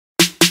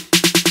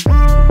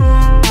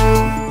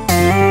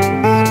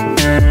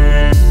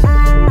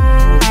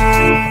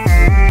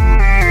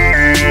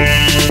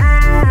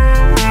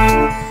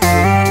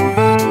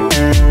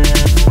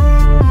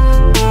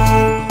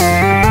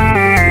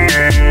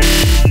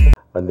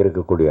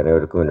வந்திருக்கக்கூடிய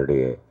அனைவருக்கும்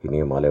என்னுடைய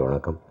இனிய மாலை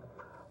வணக்கம்.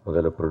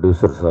 முதல்ல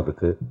ப்ரொடியூசர்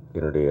சாருக்கு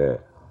என்னுடைய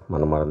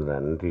மனமார்ந்த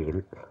நன்றிகள்.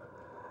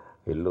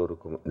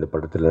 எல்லோருக்கும், இந்த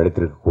படத்தில்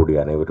நடித்திருக்கக்கூடிய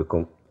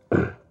அனைவருக்கும்.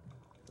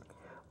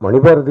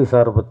 மணிபாரதி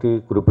சாரை பற்றி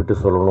குறிப்பிட்டு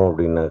சொல்லணும்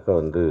அப்படின்னாக்கா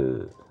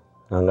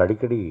நாங்கள்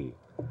அடிக்கடி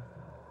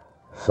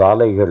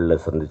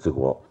சாலைகளில்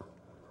சந்திச்சுக்குவோம்,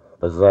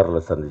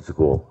 பஜாரில்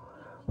சந்திச்சுக்குவோம்,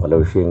 பல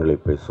விஷயங்களை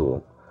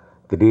பேசுவோம்.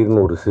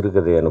 திடீர்னு ஒரு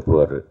சிறுகதை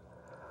அனுப்புவார்,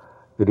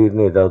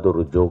 திடீர்னு ஏதாவது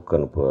ஒரு ஜோக்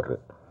அனுப்புவார்.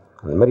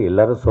 அந்த மாதிரி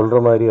எல்லாரும் சொல்கிற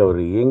மாதிரி அவர்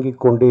இயங்கிக்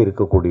கொண்டே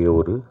இருக்கக்கூடிய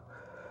ஒரு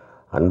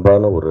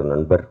அன்பான ஒரு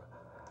நண்பர்.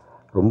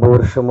 ரொம்ப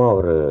வருஷமாக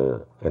அவர்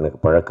எனக்கு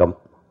பழக்கம்.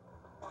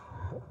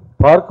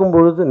 பார்க்கும்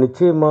பொழுது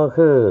நிச்சயமாக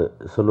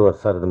சொல்லுவார்,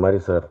 சார் இது மாதிரி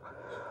சார்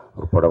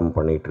ஒரு படம்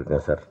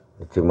பண்ணிகிட்ருக்கேன் சார்,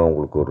 நிச்சயமாக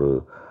உங்களுக்கு ஒரு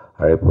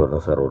அழைப்பு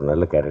வரணும் சார், ஒரு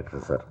நல்ல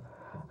கேரக்டர் சார்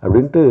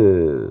அப்படின்ட்டு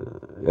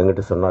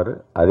என்கிட்ட சொன்னார்.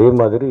 அதே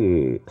மாதிரி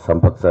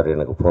சம்பத் சார்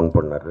எனக்கு ஃபோன்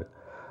பண்ணார்.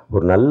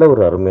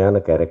 ஒரு அருமையான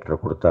கேரக்டரை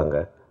கொடுத்தாங்க.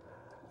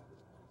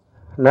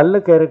 நல்ல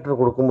கேரக்டர்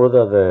கொடுக்கும்போது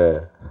அதை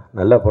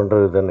நல்லா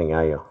பண்ணுறது தானே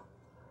நியாயம்.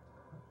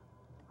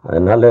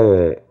 அதனால்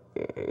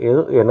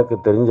ஏதோ எனக்கு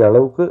தெரிஞ்ச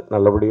அளவுக்கு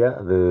நல்லபடியாக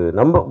அது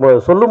நம்ம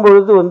சொல்லும்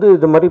பொழுது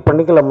இது மாதிரி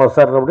பண்ணிக்கலாமா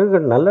சார் அப்படின்னு,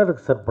 நல்லா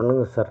இருக்குது சார்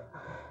பண்ணுங்கள் சார்,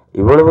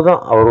 இவ்வளவு தான்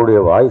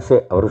அவருடைய வாய்ஸே.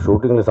 அவர்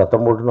ஷூட்டிங்கில்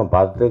சத்தம் போட்டு நான்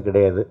பார்த்ததே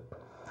கிடையாது.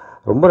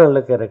 ரொம்ப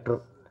நல்ல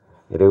கேரக்டர்.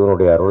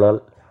 இறைவனுடைய அருளால்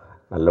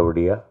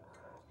நல்லபடியாக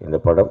இந்த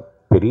படம்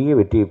பெரிய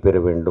வெற்றியை பெற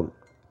வேண்டும்.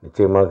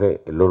 நிச்சயமாக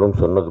எல்லோரும்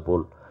சொன்னது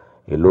போல்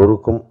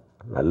எல்லோருக்கும்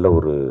நல்ல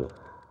ஒரு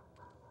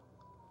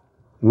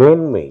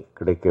மேன்மை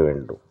கிடைக்க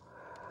வேண்டும்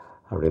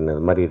அப்படின்னு.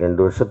 அது மாதிரி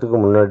 2 வருஷத்துக்கு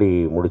முன்னாடி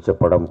முடித்த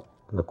படம்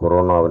இந்த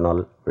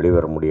கொரோனாவினால்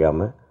வெளிவர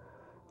முடியாமல்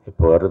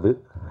இப்போ வருது.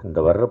 இந்த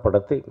வர்ற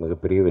படத்தை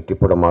மிகப்பெரிய வெற்றி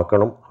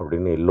படமாக்கணும்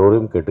அப்படின்னு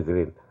எல்லோரையும்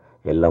கேட்டுக்கிறேன்.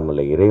 எல்லாம்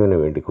வல்ல இறைவனை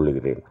வேண்டிக்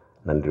கொள்கிறேன்.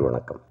 நன்றி,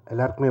 வணக்கம்.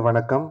 எல்லாருக்குமே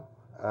வணக்கம்.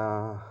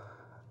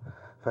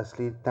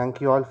 Firstly, thank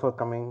you all for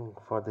coming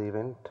for the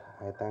event.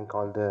 I thank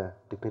all the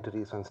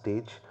dignitaries on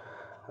stage.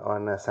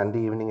 On a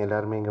Sunday evening,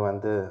 எல்லாருமே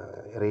இங்கே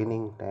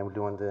ரெய்னிங்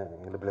டைம்லையும்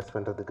எங்களை பிளஸ்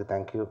பண்ணுறதுக்கு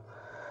thank you.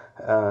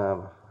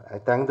 I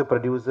thank the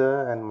producer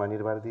and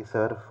Manirvarthi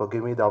sir for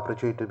giving me the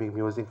opportunity to make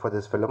music for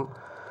this film.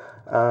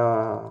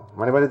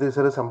 Manirvarthi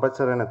sir, Sampath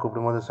sir என்னை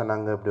கூப்பிடும்போது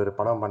சொன்னாங்க, இப்படி ஒரு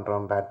படம்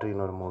பண்ணுறோம்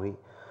பேட்டரின்னு ஒரு மூவி.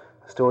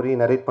 ஸ்டோரி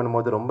நரேட்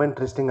பண்ணும்போது ரொம்ப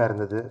இன்ட்ரெஸ்டிங்காக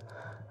இருந்தது.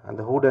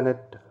 அந்த who done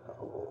it,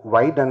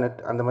 why done it,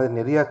 அந்த மாதிரி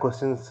நிறையா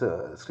questions.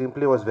 Screen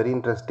play was very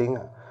interesting.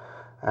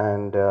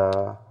 And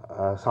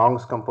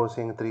songs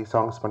composing 3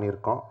 songs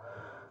பண்ணியிருக்கோம்.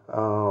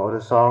 ஒரு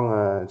சாங்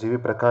ஜிவி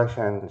பிரகாஷ்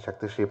அண்ட்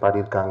சக்தி ஸ்ரீ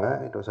பாடியிருக்காங்க.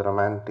 It was a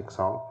romantic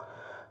song.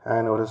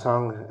 And ஒரு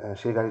சாங்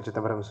ஸ்ரீகாரி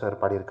சிதம்பரம் சார்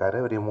பாடியிருக்காரு,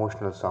 very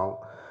emotional song.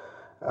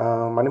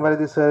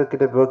 Manibharathi sir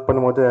கிட்ட work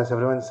பண்ணும்போது as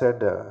everyone said,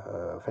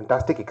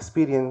 fantastic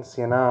experience.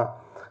 ஏன்னா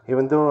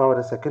அவர்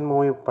second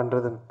movie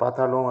பண்ணுறது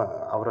பார்த்தாலும்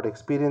அவரோட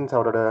எக்ஸ்பீரியன்ஸ்,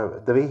 அவரோட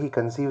the way he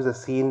conceives a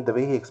scene, the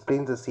way he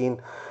explains the scene,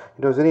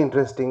 it was very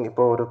interesting.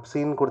 இப்போ ஒரு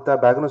சீன் கொடுத்தா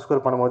பேக்ரவுண்ட்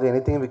ஸ்கோர் பண்ணும்போது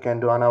anything we can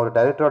do, ஆனால் ஒரு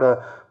டைரக்டரோட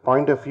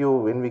point of view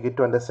when we get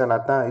to understand,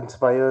 அதான்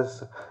inspires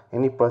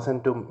any person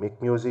to make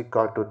music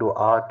or to do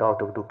art or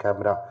to do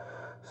camera.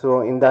 So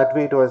in that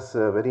way it was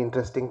very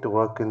interesting to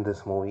work in this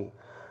movie.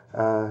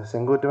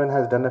 Sengutuvan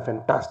has done a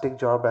fantastic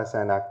job as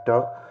an actor,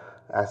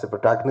 as a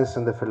protagonist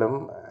in the film,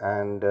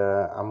 and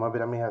Amma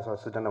Birami has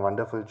also done a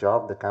wonderful job.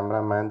 The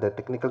cameraman, the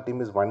technical team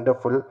is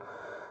wonderful.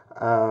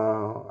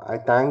 I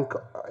thank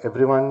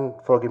everyone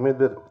for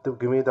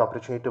giving me the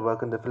opportunity to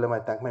work in the film.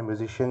 I thank my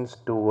musicians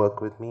to work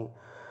with me.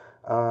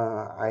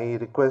 I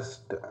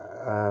request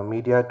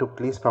media to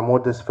please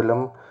promote this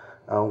film.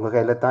 உங்கள்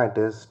கையில் தான் it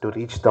is to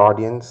reach the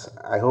audience.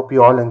 I hope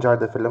you all enjoy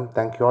the film.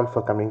 Thank you all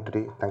for coming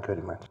today. Thank you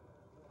very much.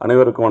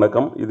 அனைவருக்கும்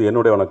வணக்கம். இது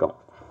என்னுடைய வணக்கம்.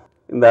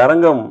 இந்த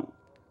அரங்கம்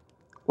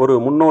ஒரு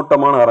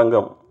முன்னோட்டமான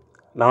அரங்கம்.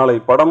 நாளை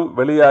படம்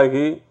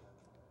வெளியாகி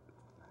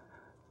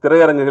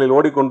திரையரங்குகளில்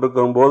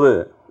ஓடிக்கொண்டிருக்கும் போது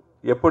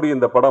எப்படி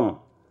இந்த படம்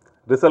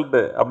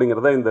ரிசல்ட்டு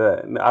அப்படிங்கிறத இந்த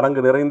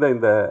அரங்கு நிறைந்த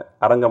இந்த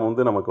அரங்கம்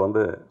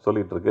நமக்கு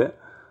சொல்லிகிட்டு இருக்கு.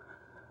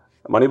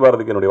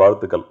 மணிபாரதிக்கு என்னுடைய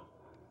வாழ்த்துக்கள்.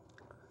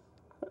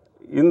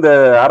 இந்த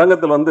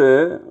அரங்கத்தில்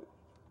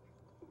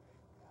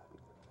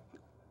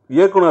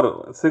இயக்குனர்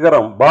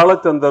சிகரம்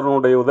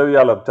பாலச்சந்தரனுடைய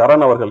உதவியாளர்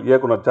சரண் அவர்கள்,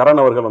 இயக்குனர் சரண்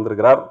அவர்கள்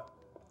வந்திருக்கிறார்.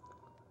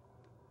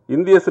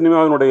 இந்திய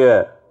சினிமாவினுடைய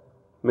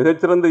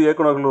மிகச்சிறந்த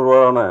இயக்குநர்கள்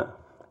ஒருவரான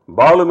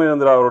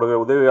பாலுமகேந்திரா அவருடைய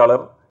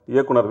உதவியாளர்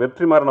இயக்குனர்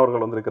வெற்றிமாறன்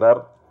அவர்கள் வந்திருக்கிறார்.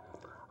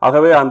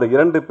 ஆகவே அந்த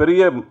 2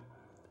 பெரிய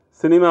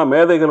சினிமா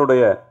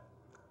மேதைகளுடைய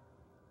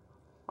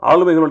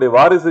ஆளுமைகளுடைய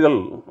வாரிசுகள்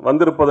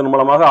வந்திருப்பதன்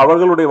மூலமாக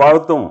அவர்களுடைய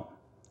வாழ்த்தும்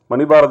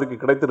மணிபாரதிக்கு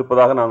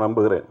கிடைத்திருப்பதாக நான்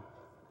நம்புகிறேன்.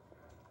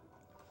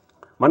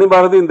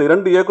 மணிபாரதி இந்த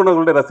 2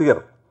 இயக்குநர்களுடைய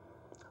ரசிகர்.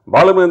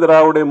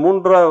 பாலுமகேந்திராவுடைய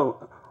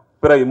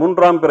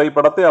 3ஆம் பிறை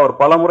படத்தை அவர்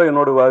பலமுறை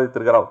என்னோடு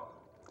விவாதித்திருக்கிறார்.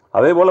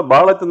 அதே போல்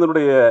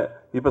பாலச்சந்தருடைய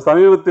இப்போ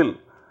சமீபத்தில்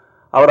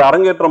அவர்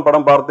அரங்கேற்றம்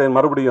படம் பார்த்தேன்.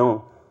 மறுபடியும்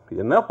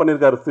என்ன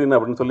பண்ணியிருக்காரு சீன்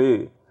அப்படின்னு சொல்லி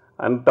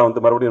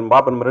அன்ட்ட மறுபடியும்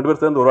பார்ப்பேன், 2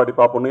 பேர் சேர்ந்து ஒரு வாட்டி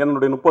பார்ப்போம்.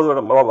 என்னுடைய 30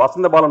 வருடம்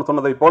வசந்த பாலன்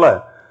சொன்னதை போல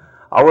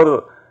அவர்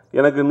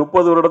எனக்கு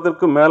 30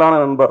 வருடத்திற்கு மேலான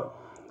நண்பர்.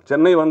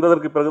 சென்னை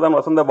வந்ததற்கு பிறகுதான்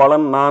வசந்த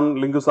பாலன், நான்,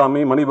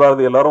 லிங்குசாமி,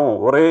 மணிபாரதி எல்லாரும்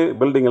ஒரே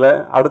பில்டிங்கில்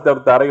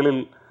அடுத்தடுத்த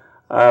அறைகளில்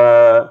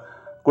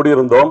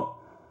குடியிருந்தோம்.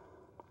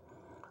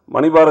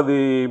 மணிபாரதி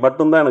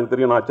மட்டும்தான் எனக்கு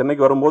தெரியும். நான்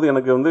சென்னைக்கு வரும்போது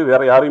எனக்கு வந்து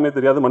வேறு யாரையுமே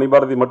தெரியாது.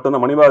 மணிபாரதி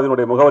மட்டும்தான்.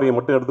 மணிபாரதியினுடைய முகவரியை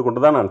மட்டும்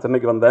எடுத்துக்கொண்டு தான் நான்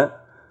சென்னைக்கு வந்தேன்.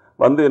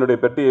 வந்து என்னுடைய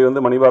பெட்டியை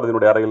வந்து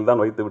மணிபாரதியினுடைய அறையில்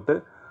தான் வைத்துவிட்டு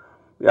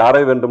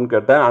யாரை வேண்டும்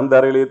கேட்டேன். அந்த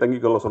அறையிலேயே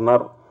தங்கிக் கொள்ள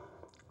சொன்னார்.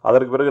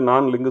 அதற்கு பிறகு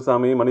நான்,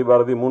 லிங்குசாமி,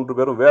 மணிபாரதி 3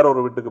 பேரும் வேறொரு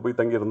வீட்டுக்கு போய்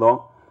தங்கியிருந்தோம்.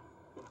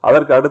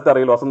 அதற்கு அடுத்த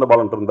அறையில்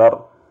வசந்தபாலன் இருந்தார்.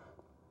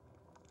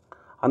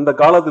 அந்த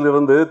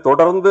காலத்திலிருந்து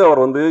தொடர்ந்து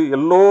அவர் வந்து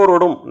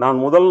எல்லோரோடும், நான்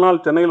முதல்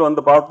நாள் சென்னையில்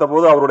வந்து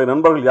பார்த்தபோது அவருடைய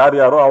நண்பர்கள் யார்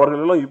யாரோ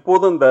அவர்களெல்லாம்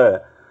இப்போதும் இந்த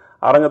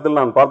அரங்கத்தில்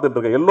நான் பார்த்துட்டு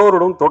இருக்கேன்.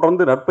 எல்லோரோடும்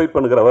தொடர்ந்து நட்பை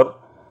பண்ணுகிறவர்,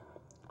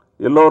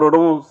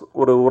 எல்லோரோடும்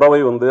ஒரு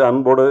உறவை வந்து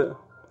அன்போடு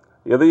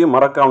எதையும்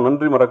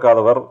நன்றி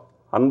மறக்காதவர்,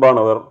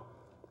 அன்பானவர்.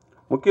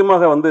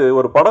 முக்கியமாக வந்து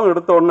ஒரு படம்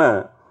எடுத்த உடனே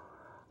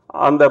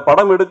அந்த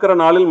படம் எடுக்கிற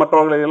நாளில்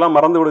மற்றவர்களை எல்லாம்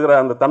மறந்து விடுகிற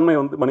அந்த தன்மை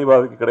வந்து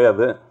மணிபாரதிக்கு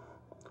கிடையாது.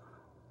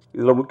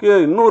 இதில் முக்கிய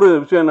இன்னொரு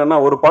விஷயம் என்னென்னா,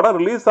 ஒரு படம்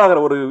ரிலீஸ் ஆகிற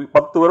ஒரு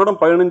 10 வருடம்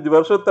 15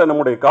 வருஷத்தை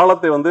நம்முடைய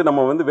காலத்தை வந்து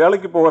நம்ம வந்து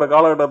வேலைக்கு போகிற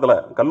காலகட்டத்தில்,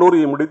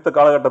 கல்லூரியை முடித்த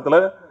காலகட்டத்தில்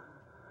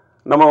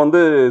நம்ம வந்து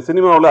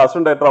சினிமாவில்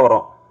அசிஸ்டன்ட் டைரக்டராக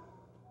வரோம்.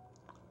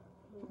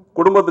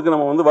 குடும்பத்துக்கு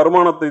நம்ம வந்து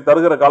வருமானத்தை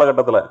தருகிற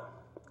காலகட்டத்தில்,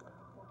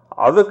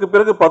 அதற்கு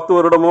பிறகு 10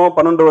 வருடமோ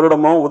 12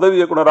 வருடமோ உதவி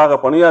இயக்குனராக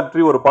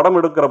பணியாற்றி ஒரு படம்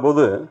எடுக்கிற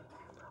போது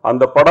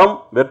அந்த படம்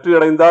வெற்றி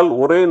அடைந்தால்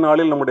ஒரே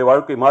நாளில் நம்முடைய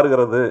வாழ்க்கை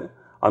மாறுகிறது.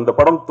 அந்த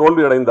படம்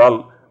தோல்வி அடைந்தால்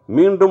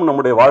மீண்டும்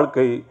நம்முடைய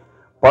வாழ்க்கை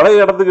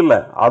பழைய இடத்துக்கு இல்லை,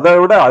 அதை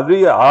விட அடி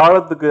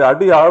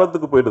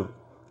ஆழத்துக்கு போயிடுது.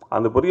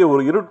 அந்த பெரிய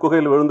ஒரு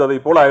இருட்குகையில் விழுந்ததை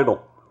போல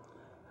ஆகிடும்.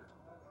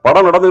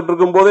 படம் நடந்துகிட்டு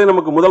இருக்கும்போதே,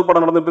 நமக்கு முதல்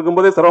படம் நடந்துகிட்டு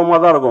இருக்கும்போதே சிரமமாக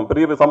தான் இருக்கும்,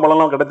 பெரிய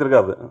சம்பளம்லாம்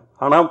கிடைச்சிருக்காது.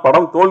 ஆனால்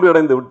படம் தோல்வி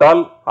அடைந்து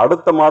விட்டால்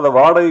அடுத்த மாத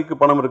வாடகைக்கு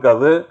பணம்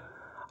இருக்காது.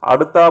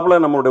 அடுத்தாப்புல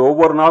நம்மளுடைய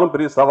ஒவ்வொரு நாளும்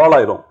பெரிய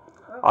சவாலாயிரும்.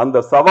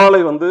 அந்த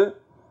சவாலை வந்து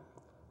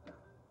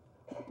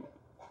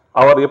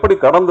அவர் எப்படி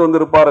கடந்து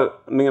வந்திருப்பார்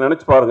நீங்கள்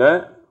நினச்சி பாருங்க.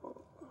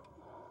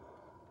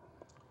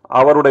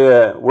 அவருடைய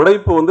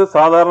உழைப்பு வந்து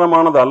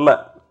சாதாரணமானது அல்ல.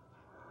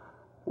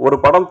 ஒரு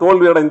படம்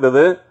தோல்வி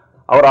அடைந்தது,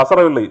 அவர்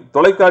அசரவில்லை.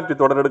 தொலைக்காட்சி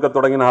தொடர் எடுக்க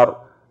தொடங்கினார்.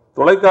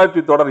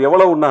 தொலைக்காட்சி தொடர்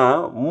எவ்வளவுன்னா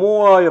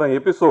 3000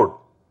 எபிசோட்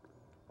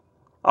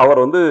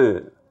அவர் வந்து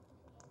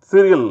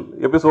சீரியல்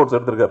எபிசோட்ஸ்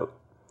எடுத்திருக்காரு.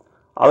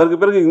 அதற்கு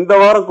பிறகு இந்த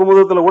வாரம்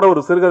குமுதத்தில் கூட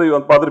ஒரு சிறுகதை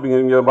பார்த்துருப்பீங்க.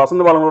 இங்கே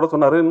வசந்தபாலன் கூட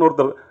சொன்னார்,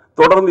 இன்னொருத்தர்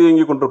தொடர்ந்து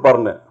இயங்கி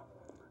கொண்டிருப்பாருன்னு.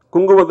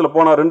 குங்குமத்தில்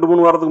போனால்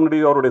 2-3 வாரத்துக்கு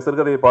முன்னாடி அவருடைய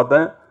சிறுகதையை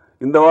பார்த்தேன்.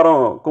 இந்த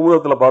வாரம்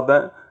குமுதத்தில்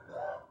பார்த்தேன்.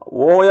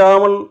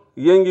 ஓயாமல்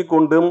இயங்கி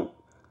கொண்டும்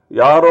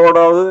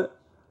யாரோடாவது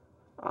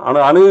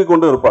அணுகி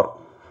கொண்டு இருப்பார்.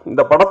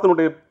 இந்த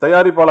படத்தினுடைய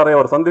தயாரிப்பாளரை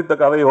அவர் சந்தித்த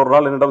கதையை ஒரு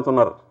நாள் என்னிடம்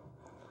சொன்னார்.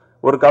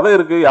 ஒரு கதை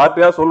இருக்குது,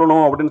 யார்கிட்டையா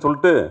சொல்லணும் அப்படின்னு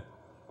சொல்லிட்டு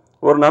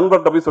ஒரு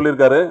நண்பர்கிட்ட போய்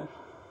சொல்லியிருக்காரு.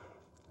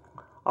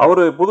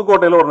 அவர்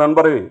புதுக்கோட்டையில் ஒரு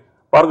நண்பரை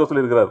பார்க்க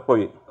சொல்லியிருக்கிறார்.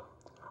 போய்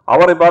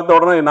அவரை பார்த்த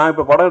உடனே, நான்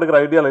இப்போ படம் எடுக்கிற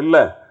ஐடியாவில்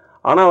இல்லை,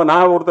 ஆனால்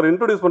நான் ஒருத்தர்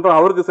இன்ட்ரடியூஸ் பண்ணுறேன்,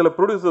 அவருக்கு சில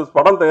ப்ரொடியூசர்ஸ்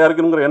படம்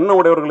தயாரிக்கணுங்கிற எண்ணம்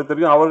உடையவர்களுக்கு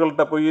தெரியும்,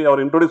 அவர்கள்ட்ட போய்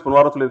அவர் இன்ட்ரடியூஸ்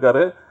பண்ணுவார்னு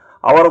சொல்லியிருக்காரு.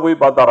 அவரை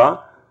போய் பார்த்தாராம்.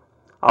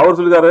 அவர்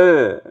சொல்லியிருக்காரு,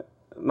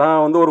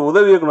 நான் வந்து ஒரு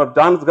உதவி இயக்குனர்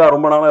சான்ஸுக்காக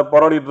ரொம்ப நாளாக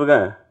போராடிட்டு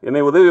இருக்கேன்,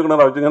 என்னை உதவி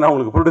இயக்குனராக வச்சுங்க, நான்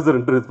உங்களுக்கு ப்ரொடியூசர்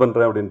இன்ட்ரடியூஸ்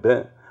பண்ணுறேன் அப்படின்ட்டு.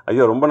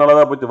 ஐயோ ரொம்ப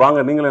நல்லதாக போச்சு, வாங்க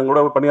நீங்களும் என்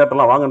கூட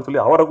பணியாற்றலாம் வாங்கன்னு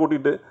சொல்லி அவரை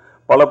கூட்டிகிட்டு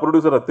பல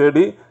ப்ரொடியூசரை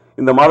தேடி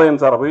இந்த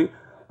மாதையன் சாரை போய்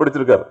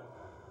பிடிச்சிருக்காரு.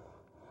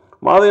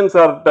 மாதையன்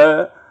சார்கிட்ட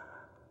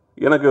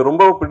எனக்கு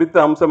ரொம்ப பிடித்த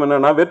அம்சம்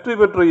என்னென்னா, வெற்றி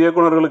பெற்ற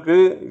இயக்குநர்களுக்கு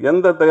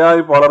எந்த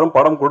தயாரிப்பாளரும்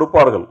படம்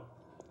கொடுப்பார்கள்.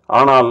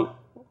 ஆனால்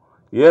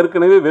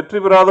ஏற்கனவே வெற்றி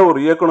பெறாத ஒரு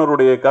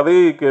இயக்குனருடைய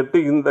கதையை கேட்டு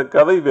இந்த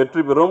கதை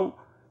வெற்றி பெறும்,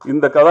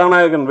 இந்த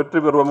கதாநாயகன் வெற்றி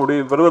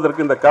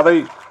பெறுவதற்கு இந்த கதை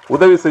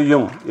உதவி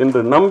செய்யும்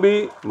என்று நம்பி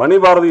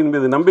மணிபாரதியின்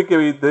மீது நம்பிக்கை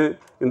வைத்து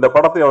இந்த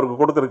படத்தை அவருக்கு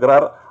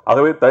கொடுத்திருக்கிறார்.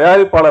 ஆகவே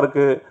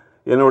தயாரிப்பாளருக்கு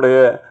என்னுடைய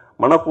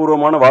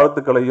மனப்பூர்வமான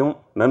வாழ்த்துக்களையும்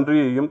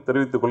நன்றியையும்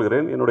தெரிவித்துக்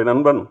கொள்கிறேன். என்னுடைய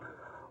நண்பன்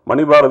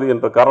மணிபாரதி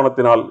என்ற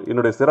காரணத்தினால்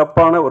என்னுடைய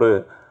சிறப்பான ஒரு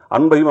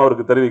அன்பையும்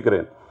அவருக்கு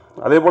தெரிவிக்கிறேன்.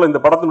 அதே போல் இந்த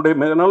படத்தினுடைய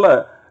மிக நல்ல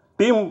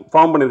டீம்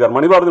ஃபார்ம் பண்ணியிருக்கார்.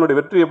 மணிபாரதியினுடைய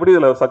வெற்றி எப்படி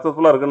இதில்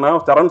சக்ஸஸ்ஃபுல்லாக இருக்குன்னா,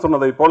 சரண்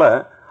சொன்னதை போல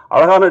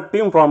அழகான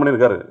டீம் ஃபார்ம்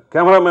பண்ணியிருக்காரு.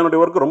 கேமராமேனுடைய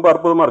ஒர்க்கு ரொம்ப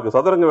அற்புதமாக இருக்குது.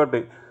 சதுரங்க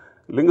வேட்டை,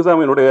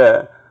 லிங்குசாமியினுடைய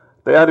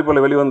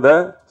தயாரிப்பில் வெளிவந்த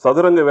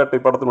சதுரங்க வேட்டை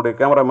படத்தினுடைய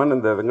கேமராமேன்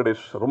இந்த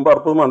வெங்கடேஷ் ரொம்ப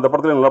அற்புதமாக அந்த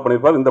படத்தில் நல்லா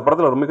பண்ணியிருப்பார். இந்த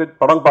படத்தில்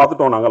படம்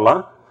பார்த்துட்டோம்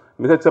நாங்கள்லாம்,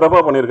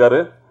 மிகச்சிறப்பாக பண்ணியிருக்காரு.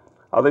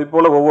 அதை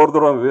போல்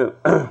ஒவ்வொருத்தரும்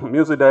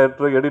மியூசிக்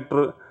டைரக்டர்,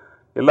 எடிட்டர்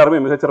எல்லாருமே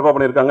மிகச்சிறப்பாக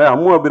பண்ணியிருக்காங்க.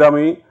 அம்மு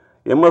அபிராமி,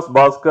 MS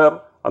பாஸ்கர்,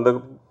 அந்த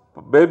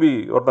பேபி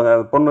ஒருத்தங்க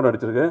பொண்ணு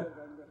நடிச்சிருக்கு,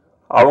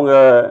 அவங்க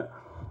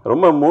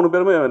ரொம்ப 3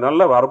 பேருமே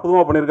நல்ல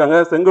அற்புதமாக பண்ணியிருக்காங்க.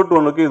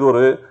 செங்குட்டுவனுக்கு இது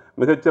ஒரு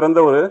மிகச்சிறந்த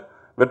ஒரு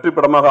வெற்றி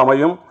படமாக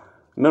அமையும்.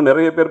 இன்னும்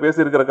நிறைய பேர்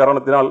பேசியிருக்கிற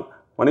காரணத்தினால்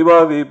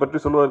மணிபாரதியை பற்றி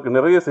சொல்வதற்கு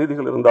நிறைய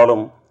செய்திகள்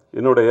இருந்தாலும்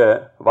என்னுடைய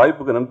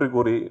வாய்ப்புக்கு நன்றி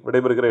கூறி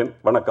விடைபெறுகிறேன்.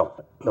 வணக்கம்.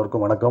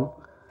 எல்லோருக்கும் வணக்கம்.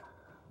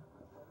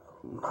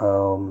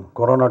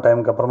 கொரோனா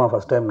டைமுக்கு அப்புறமா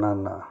ஃபஸ்ட் டைம்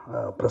நான்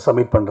ப்ரெஸ்ஸை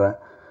மீட் பண்ணுறேன்.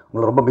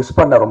 உங்களை ரொம்ப மிஸ்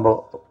பண்ணேன். ரொம்ப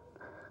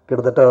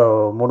கிட்டத்தட்ட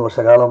 3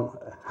 வருஷ காலம்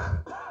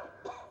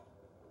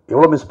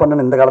எவ்வளோ மிஸ்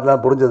பண்ணேன்னு இந்த காலத்தில்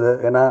தான் புரிஞ்சுது.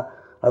 ஏன்னா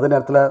அதே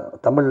நேரத்தில்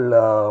தமிழ்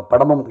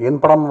படமும்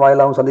என் படம்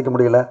வாயிலாகவும் சந்திக்க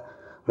முடியல,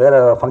 வேறு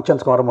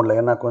ஃபங்க்ஷன்ஸ்க்கும் வர முடியல.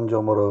 ஏன்னா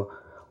கொஞ்சம் ஒரு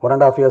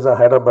 1.5 இயர்ஸாக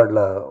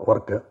ஹைதராபாடில்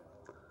ஒர்க்கு,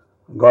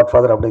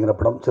 காட்ஃபாதர் அப்படிங்கிற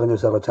படம்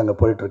சிரஞ்சீவி சார் வச்சு அங்கே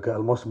போயிட்டுருக்கு,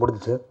 ஆல்மோஸ்ட்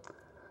முடிஞ்சிச்சு.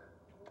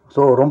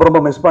 ஸோ ரொம்ப ரொம்ப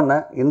மிஸ்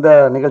பண்ணேன். இந்த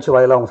நிகழ்ச்சி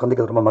வாயிலாக அவங்க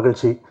சந்திக்கிறது ரொம்ப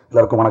மகிழ்ச்சி.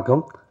 எல்லாருக்கும்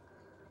வணக்கம்.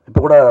 இப்போ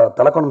கூட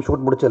தலக்கோணம்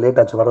ஷூட் முடிச்சு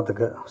லேட் ஆச்சு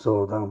வர்றதுக்கு. ஸோ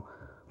தான்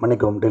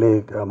மன்னிக்கவும், டிலே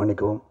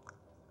மன்னிக்கவும்.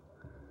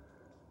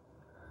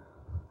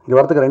 இங்கே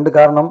வரத்துக்கு 2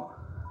 காரணம்.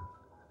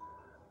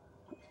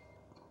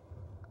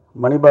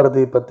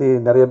 மணிபாரதி பற்றி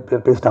நிறைய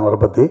பேர் பேசிட்டாங்க. அவரை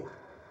பற்றி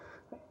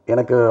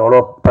எனக்கு அவ்வளோ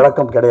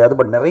பழக்கம் கிடையாது,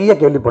 பட் நிறைய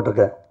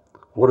கேள்விப்பட்டிருக்கேன்.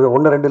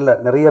 1 2 இல்லை,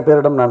 நிறைய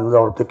பேரிடம் நான்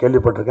அவரை பற்றி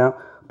கேள்விப்பட்டிருக்கேன்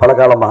பல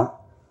காலமாக.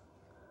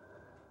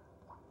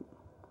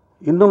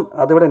 இன்னும்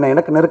அதை விட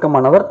எனக்கு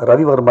நெருக்கமானவர்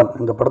ரவிவர்மன்.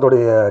 இந்த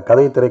படத்துடைய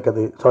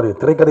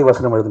திரைக்கதை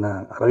வசனம் எழுதின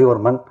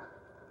ரவிவர்மன்.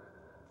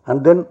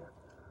 அண்ட் தென்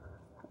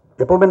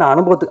எப்போவுமே நான்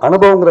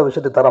அனுபவங்கிற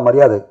விஷயத்தை தர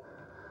மரியாதை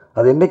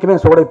அது என்றைக்குமே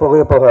சோடை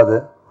போகவே போகாது.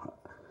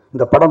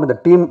 இந்த படம், இந்த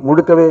டீம்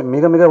முழுக்கவே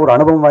மிக மிக ஒரு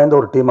அனுபவம் வாய்ந்த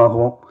ஒரு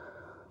டீமாகவும்,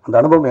 அந்த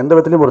அனுபவம் எந்த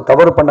விதத்துலையும் ஒரு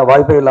தவறு பண்ண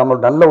வாய்ப்பே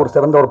இல்லாமல் நல்ல ஒரு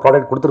சிறந்த ஒரு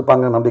ப்ராடக்ட்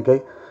கொடுத்துருப்பாங்க நம்பிக்கை.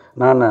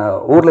 நான்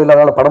ஊரில்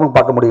இல்லாதனால படமும்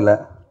பார்க்க முடியல.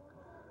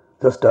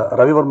 ஜஸ்ட்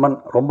ரவிவர்மன்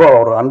ரொம்ப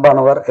ஒரு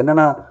அன்பானவர்.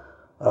 என்னென்னா,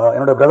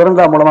 என்னுடைய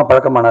பிரதர்லா மூலமாக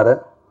பழக்கமானார்.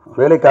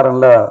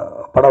 வேலைக்காரனில்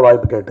பட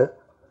வாய்ப்பு கேட்டு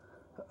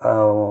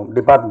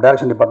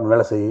டைரக்ஷன் டிபார்ட்மெண்ட்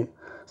வேலை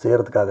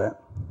செய்கிறதுக்காக.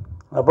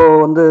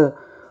 அப்போது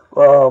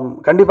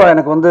கண்டிப்பாக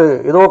எனக்கு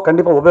ஏதோ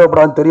கண்டிப்பாக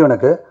உபயோகப்படாதுன்னு தெரியும்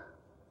எனக்கு.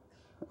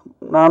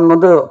 நான்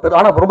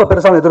ஆனால் ரொம்ப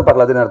பெருசாக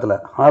எதிர்பார்க்கல அதே நேரத்தில்.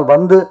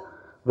 ஆனால்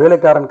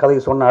வேலைக்காரன் கதை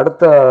சொன்ன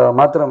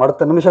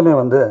அடுத்த நிமிஷமே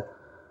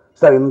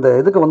சார் இந்த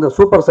இதுக்கு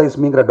சூப்பர் சைஸ்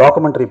மீங்கிற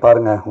டாக்குமெண்ட்ரி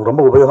பாருங்கள்,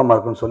 ரொம்ப உபயோகமாக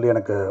இருக்குன்னு சொல்லி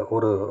எனக்கு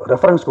ஒரு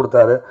ரெஃபரன்ஸ்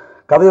கொடுத்தாரு.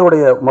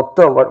 கதையோடைய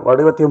மொத்த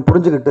வடிவத்தையும்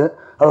புரிஞ்சுக்கிட்டு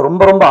அது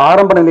ரொம்ப ரொம்ப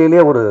ஆரம்ப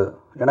நிலையிலேயே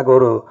எனக்கு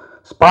ஒரு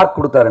ஸ்பார்க்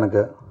கொடுத்தாரு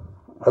எனக்கு.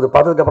 அது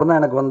பார்த்ததுக்கப்புறம்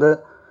தான் எனக்கு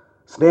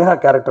ஸ்னேகா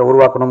கேரக்டர்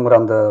உருவாக்கணுங்கிற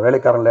அந்த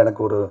வேலைக்காரனில்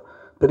எனக்கு ஒரு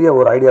பெரிய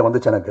ஒரு ஐடியா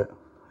வந்துச்சு எனக்கு.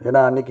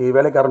 ஏன்னா அன்றைக்கி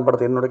வேலைக்காரன்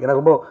படத்தை எனக்கு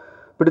ரொம்ப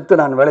பிடித்து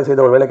நான் வேலை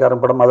செய்த ஒரு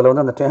வேலைக்காரன் படம்.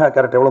 அதில் அந்த ஸ்னேகா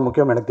கேரக்டர் எவ்வளோ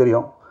முக்கியம் எனக்கு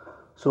தெரியும்.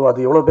 ஸோ அது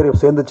எவ்வளோ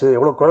பேர் சேர்ந்துச்சு,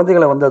 எவ்வளோ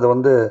குழந்தைகளை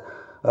அது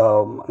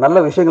நல்ல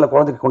விஷயங்களை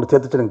குழந்தைக்கு கொண்டு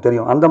சேர்த்துச்சு எனக்கு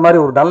தெரியும். அந்த மாதிரி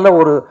ஒரு நல்ல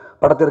ஒரு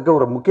படத்திற்கு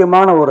ஒரு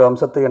முக்கியமான ஒரு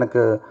அம்சத்தை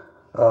எனக்கு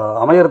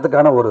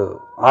அமையறதுக்கான ஒரு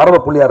ஆர்வ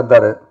புள்ளியாக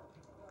இருந்தார்.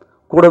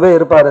 கூடவே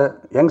இருப்பார்.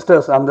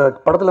 யங்ஸ்டர்ஸ் அந்த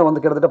படத்தில்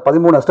கிட்டத்தட்ட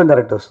 13 அசிஸ்டன்ட்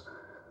டைரக்டர்ஸ்.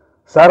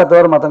 சாரை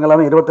தவிர மற்றவங்க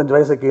எல்லாமே 25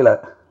 வயசு கீழே.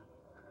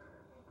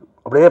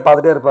 அப்படியே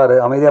பார்த்துட்டே இருப்பார்,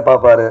 அமைதியாக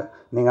பார்ப்பார்.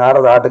 நீங்கள்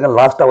ஆடுறது ஆட்டுங்க,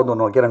 லாஸ்ட்டாக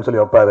ஒன்று வைக்கிறேன்னு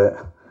சொல்லி வைப்பார்.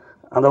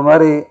 அந்த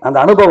மாதிரி அந்த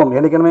அனுபவம்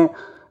என்றைக்குமே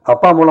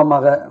அப்பா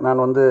மூலமாக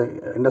நான்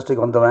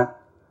இண்டஸ்ட்ரிக்கு வந்தவன்.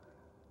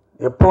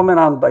 எப்போவுமே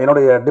நான்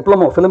என்னுடைய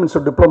ஃபிலிம்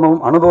இன்ஸ்டியூட்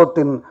டிப்ளமோவும்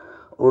அனுபவத்தின்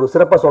ஒரு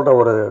சிறப்பாக சொல்கிற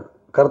ஒரு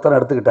கருத்தை நான்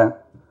எடுத்துக்கிட்டேன்.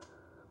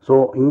 ஸோ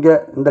இங்கே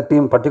இந்த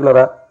டீம்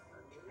பர்டிகுலராக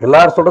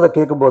எல்லோரும் சொல்கிறத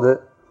கேட்கும்போது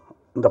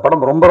இந்த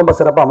படம் ரொம்ப ரொம்ப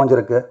சிறப்பாக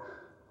அமைஞ்சிருக்கு.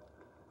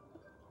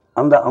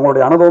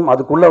 அவங்களுடைய அனுபவம்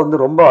அதுக்குள்ளே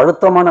ரொம்ப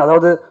அழுத்தமான,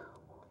 அதாவது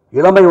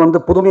இளமை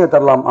புதுமையை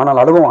தரலாம்,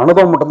 ஆனால்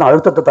அனுபவம் மட்டும்தான்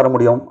அழுத்தத்தை தர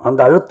முடியும். அந்த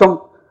அழுத்தம்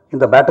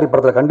இந்த பேட்டரி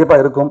படத்தில்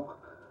கண்டிப்பாக இருக்கும்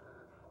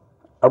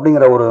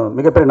அப்படிங்கிற ஒரு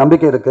மிகப்பெரிய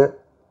நம்பிக்கை இருக்குது.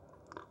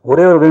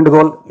 ஒரே ஒரு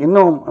வேண்டுகோள்,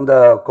 இன்னும் அந்த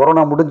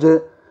கொரோனா முடிஞ்சு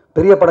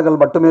பெரிய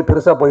படங்கள் மட்டுமே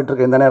பெருசாக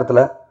போயிட்டுருக்கு இந்த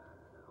நேரத்தில்.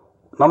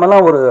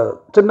 நம்மலாம் ஒரு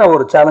சின்ன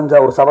ஒரு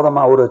சேலஞ்சாக, ஒரு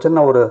சபதமாக, ஒரு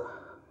சின்ன ஒரு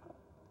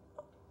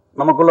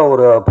நமக்குள்ள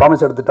ஒரு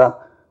ப்ராமிஸ் எடுத்துட்டா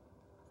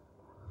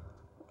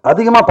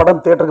அதிகமாக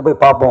படம் தியேட்டருக்கு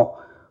போய் பார்ப்போம்,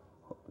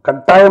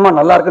 கட்டாயமாக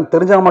நல்லா இருக்குன்னு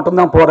தெரிஞ்சால்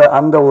மட்டும்தான் போகிற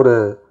அந்த ஒரு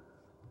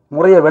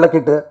முறையை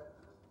விளக்கிட்டு,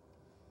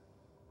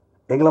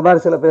 எங்களை மாதிரி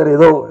சில பேர்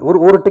ஏதோ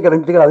ஒரு டிக்கெட்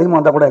 2 டிக்கெட் அதிகமாக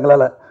வந்தால் கூட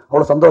எங்களால்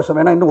அவ்வளோ சந்தோஷம்.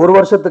 ஏன்னா இன்னும் 1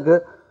 வருஷத்துக்கு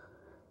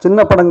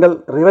சின்ன படங்கள்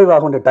ரிவைவ்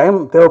ஆக வேண்டிய டைம்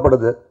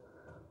தேவைப்படுது.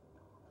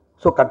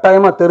 ஸோ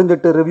கட்டாயமாக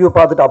தெரிஞ்சுட்டு ரிவ்யூ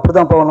பார்த்துட்டு அப்படி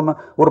தான் போகணும்.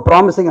 ஒரு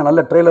ப்ராமிசிங்காக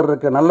நல்ல ட்ரெய்லர்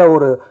இருக்குது, நல்ல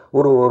ஒரு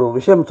ஒரு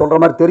விஷயம் சொல்கிற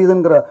மாதிரி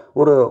தெரியுதுங்கிற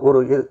ஒரு ஒரு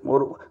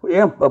ஒரு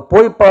ஏன்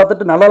போய்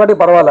பார்த்துட்டு நல்லா இல்லாட்டி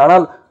பரவாயில்ல,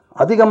 ஆனால்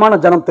அதிகமான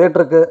ஜனம்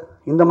தேட்டருக்கு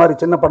இந்த மாதிரி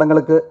சின்ன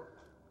படங்களுக்கு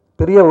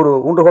பெரிய ஒரு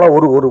ஊன்றுகோலாக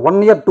ஒரு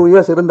 1 இயர் 2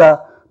 இயர்ஸ் இருந்தால்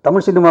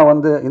தமிழ் சினிமா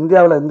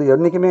இந்தியாவில்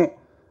என்றைக்குமே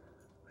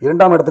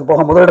 2ஆம் இடத்துக்கு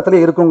போக முதல்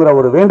இடத்துலேயே இருக்குங்கிற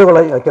ஒரு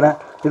வேண்டுகோளை வைக்கிறேன்.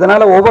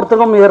 இதனால்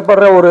ஒவ்வொருத்தருக்கும்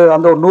ஏற்படுற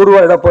அந்த ஒரு 100 ரூபா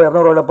இழப்போ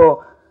 200 ரூபா இழப்போ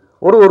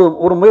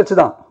ஒரு முயற்சி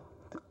தான்.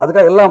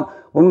 அதுக்காக எல்லாம்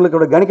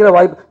உங்களுக்கு கணிக்கிற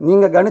வாய்ப்பு,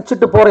 நீங்கள்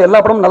கணிச்சிட்டு போகிற எல்லா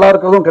படமும் நல்லா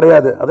இருக்கிறதும்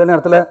கிடையாது. அதே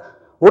நேரத்தில்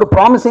ஒரு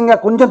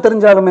ப்ராமிசிங்காக கொஞ்சம்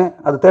தெரிஞ்சாலுமே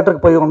அது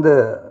தேட்டருக்கு போய்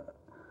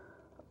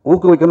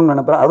ஊக்குவிக்கணும்னு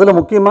நினைப்பேன். அதில்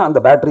முக்கியமாக அந்த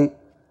பேட்டரி,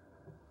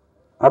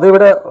 அதை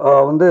விட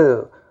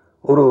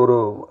ஒரு ஒரு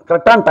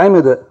கரெக்டான டைம்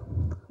இது.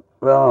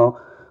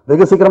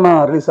 வெகு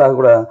சீக்கிரமாக ரிலீஸ்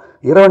ஆகக்கூட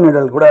இரவு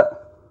நிழல் கூட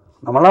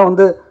நம்மலாம்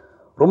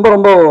ரொம்ப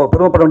ரொம்ப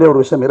பெருமைப்பட வேண்டிய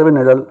ஒரு விஷயம். இரவு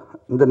நிழல்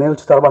இந்த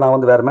நிகழ்ச்சி சார்பாக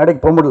நான் வேறு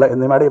மேடைக்கு போக முடியல,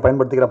 இந்த மேடையை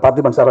பயன்படுத்திக்கிறேன்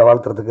பார்த்திபன் சாரை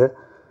வாழ்த்துறதுக்கு.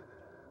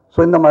 ஸோ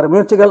இந்த மாதிரி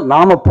முயற்சிகள்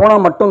நாம்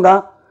போனால்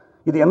மட்டும்தான்,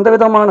 இது எந்த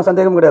விதமான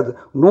சந்தேகமும் கிடையாது.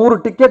 100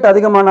 டிக்கெட்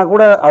அதிகமானால்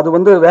கூட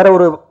அது வேற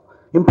ஒரு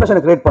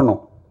இம்ப்ரெஷனை க்ரியேட் பண்ணும்.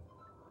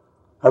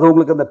 அது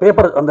உங்களுக்கு அந்த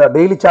பேப்பர் அந்த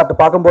டெய்லி சார்ட்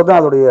பார்க்கும்போது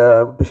தான் அதோடைய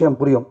விஷயம்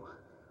புரியும்.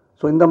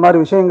 ஸோ இந்த மாதிரி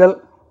விஷயங்கள்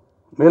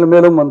மேலும்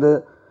மேலும்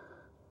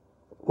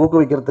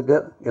ஊக்குவிக்கிறதுக்கு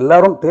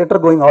எல்லாரும்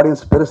தியேட்டர் கோயிங்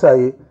ஆடியன்ஸ்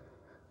பெருசாகி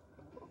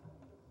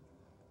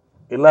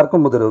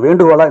எல்லாருக்கும் ஒரு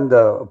வேண்டுகோளாக இந்த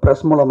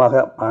ப்ரெஸ்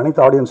மூலமாக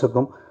அனைத்து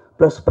ஆடியன்ஸுக்கும்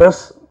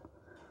ப்ரெஸ்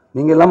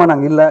நீங்கள் இல்லாமல்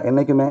நாங்கள் இல்லை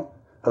என்றைக்குமே,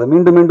 அதை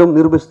மீண்டும் மீண்டும்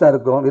நிரூபிச்சு தான்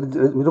இருக்கோம்,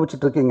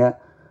 நிரூபிச்சிட்ருக்கீங்க.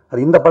 அது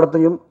இந்த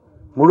படத்தையும்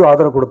முழு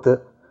ஆதரவு கொடுத்து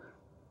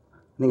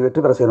நீங்கள்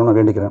வெற்றி பெற செய்யணும்னு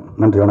வேண்டிக்கிறேன்.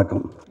 நன்றி,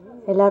 வணக்கம்.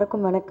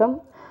 எல்லாருக்கும் வணக்கம்.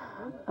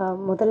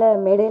 முதல்ல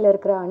மேடையில்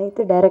இருக்கிற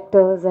அனைத்து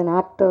directors and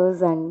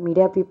actors and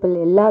media people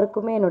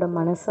எல்லாருக்குமே என்னோடய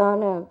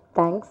மனசான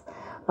thanks.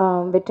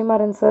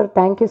 Vetrimaaran sir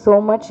thank you so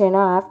much.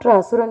 ஏன்னா ஆஃப்டர்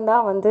அசுரன்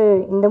தான் வந்து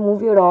இந்த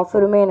மூவியோட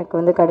ஆஃபருமே எனக்கு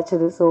வந்து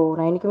கிடச்சிது. ஸோ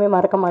நான் என்றைக்குமே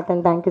மறக்க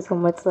மாட்டேன். Thank you so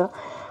much sir.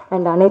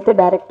 And அனைத்து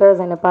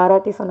டேரக்டர்ஸ் என்னை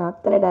பாராட்டி சொன்ன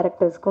அத்தனை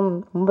டேரக்டர்ஸ்க்கும்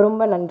ரொம்ப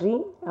ரொம்ப நன்றி.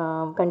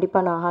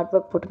 கண்டிப்பாக நான் ஹார்ட்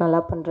ஒர்க் போட்டு நல்லா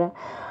பண்ணுறேன்.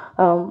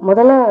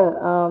 முதல்ல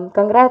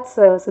congrats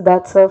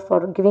Siddharth sir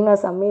for giving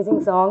us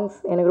amazing songs.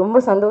 எனக்கு ரொம்ப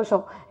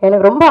சந்தோஷம்.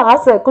 எனக்கு ரொம்ப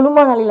ஆசை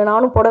குழுமா நாளில்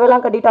நானும்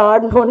புடவைலாம் கட்டிட்டு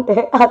ஆடணுன்ட்டு.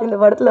 அது இந்த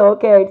படத்தில்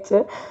ஓகே ஆயிடுச்சு.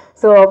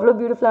 ஸோ அவ்வளோ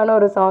பியூட்டிஃபுல்லான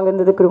ஒரு சாங்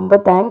இருந்ததுக்கு ரொம்ப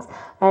தேங்க்ஸ்.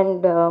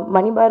 அண்ட்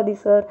மணிபாரதி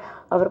சார்,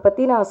 அவரை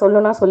பற்றி நான்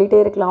சொல்லணும்னா சொல்லிகிட்டே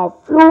இருக்கலாம்.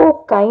 அவ்வளோ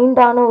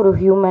கைண்டான ஒரு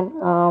ஹியூமன்.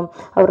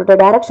 அவரோட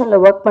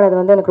டைரக்ஷனில் ஒர்க் பண்ணது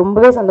வந்து எனக்கு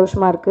ரொம்பவே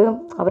சந்தோஷமாக இருக்குது.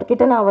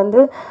 அவர்கிட்ட நான்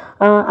வந்து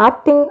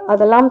ஆக்டிங்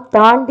அதெல்லாம்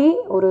தாண்டி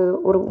ஒரு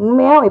ஒரு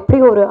உண்மையாக எப்படி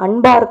ஒரு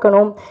அன்பாக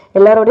இருக்கணும்,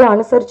 எல்லாரோடையும்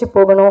அனுசரித்து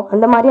போகணும்,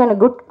 அந்த மாதிரியான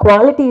குட்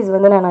குவாலிட்டிஸ்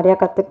வந்து நான் நிறையா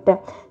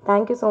கற்றுக்கிட்டேன்.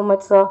 Thank you so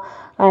much sir.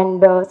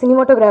 And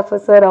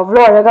cinematographer sir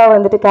அவ்வளோ அழகாக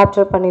வந்துட்டு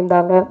கேப்சர்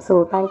பண்ணியிருந்தாங்க. So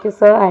thank you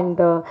sir.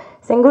 And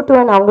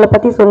Senguttuvan அவங்கள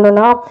பற்றி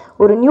சொல்லணுன்னா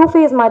ஒரு நியூ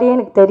ஃபேஸ் மாதிரியே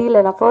எனக்கு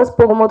தெரியல. நான் ஃபர்ஸ்ட்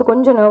போகும்போது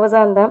கொஞ்சம்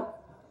நர்வஸாக இருந்தேன்,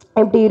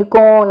 எப்படி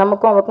இருக்கும்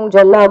நமக்கும் அவருக்கும்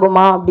ஜெல்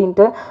ஆகுமா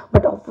அப்படின்ட்டு.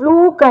 பட் அவ்வளோ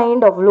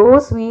கைண்ட், அவ்வளோ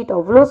ஸ்வீட்,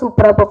 அவ்வளோ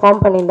சூப்பராக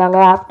பெர்ஃபார்ம் பண்ணியிருந்தாங்க.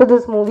 ஆஃப்டர்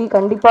திஸ் மூவி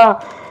கண்டிப்பாக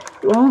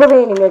ரொம்பவே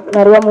நீங்கள்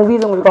நிறையா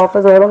மூவிஸ் உங்களுக்கு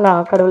ஆஃபர்ஸ் வரும்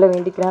நான் கடவுளை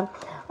வேண்டிக்கிறேன்.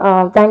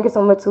 Thank you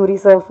so much Suri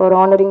sir for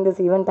honouring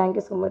this event.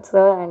 Thank you so much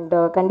sir. And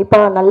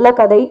கண்டிப்பாக நல்ல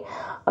கதை,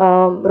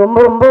 ரொம்ப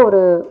ரொம்ப ஒரு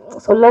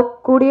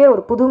சொல்லக்கூடிய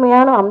ஒரு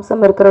புதுமையான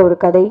அம்சம் இருக்கிற ஒரு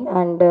கதை.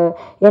 அண்டு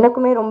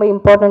எனக்குமே ரொம்ப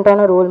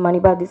இம்பார்ட்டண்ட்டான ரோல்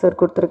மணிபாரதி சார்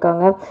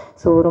கொடுத்துருக்காங்க.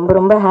 ஸோ ரொம்ப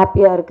ரொம்ப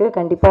ஹாப்பியாக இருக்குது.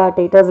 கண்டிப்பாக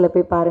தேட்டர்ஸில்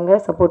போய்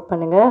பாருங்கள், சப்போர்ட்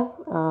பண்ணுங்கள்.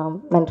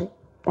 நன்றி.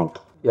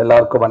 தேங்க்யூ.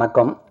 எல்லாருக்கும்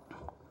வணக்கம்.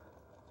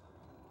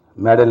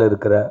 மேடையில்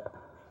இருக்கிற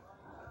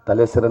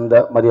தலை சிறந்த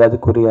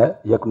மரியாதைக்குரிய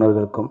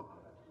இயக்குநர்களுக்கும்,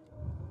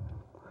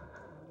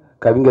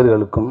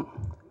 கவிஞர்களுக்கும்,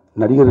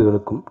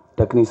 நடிகர்களுக்கும்,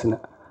 டெக்னீஷியன்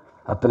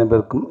அத்தனை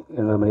பேருக்கும்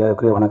என்னோட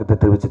மரியாதைக்குரிய வணக்கத்தை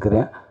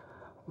தெரிவிச்சுக்கிறேன்.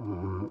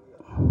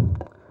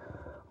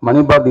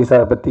 மணிபாரதி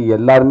சாரை பற்றி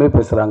எல்லாருமே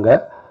பேசுகிறாங்க.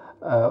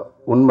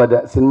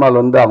 உண்மைதான்,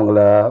 சினிமாவில் வந்து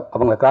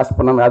அவங்கள கிராஸ்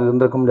பண்ணாமல் யாரும்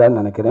இருந்திருக்க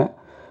முடியாதுன்னு நினைக்கிறேன்.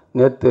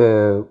 நேற்று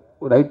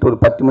நைட்டு ஒரு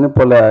 10 மணி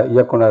போல்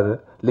இயக்குனர்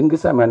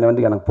லிங்குசாமி அண்ணன்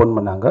வந்து எனக்கு ஃபோன்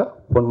பண்ணாங்க.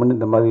 ஃபோன் பண்ணி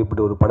இந்த மாதிரி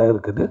இப்படி ஒரு படம்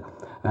இருக்குது,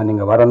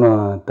 நீங்கள்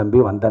வரணும் தம்பி,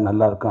 வந்தால்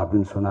நல்லாயிருக்கும்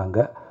அப்படின்னு சொன்னாங்க.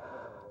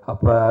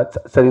 அப்போ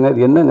சரிங்க,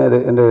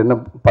 என்ன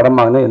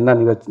படமாங்கண்ணே, என்ன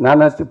நிகழ்ச்சி? நான்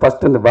நினச்சி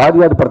ஃபஸ்ட்டு இந்த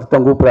வாரியார் படத்தை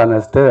தான் கூப்பிட்றான்னு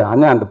நினச்சிட்டு,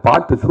 அண்ணே அந்த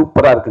பாட்டு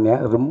சூப்பராக இருக்குண்ணே,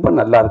 ரொம்ப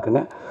நல்லா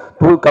இருக்குண்ணே,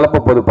 தூள்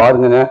கலப்ப போது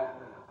பாருங்கண்ணே.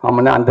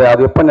 ஆமாண்ணே,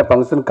 அது எப்போ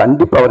ஃபங்க்ஷன்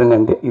கண்டிப்பாக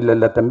வருங்கண்ணே.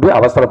 இல்லை தம்பி,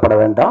 அவசரப்பட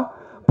வேண்டாம்,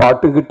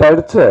 பாட்டு கிட்ட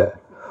ஆயிடுச்சு,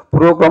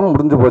 ப்ரோக்ராமும்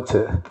முடிஞ்சு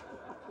போச்சு,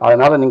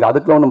 அதனால் நீங்கள்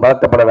அதுக்குள்ள ஒன்றும்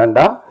பதட்டப்பட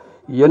வேண்டாம்.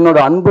 என்னோட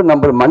அன்பு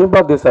நம்பர்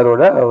மணிபாரதி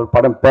சாரோட ஒரு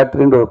படம்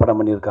பேட்டரின்ற ஒரு படம்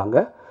பண்ணியிருக்காங்க.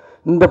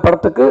 இந்த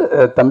படத்துக்கு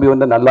தம்பி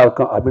வந்து நல்லா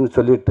இருக்கும் அப்படின்னு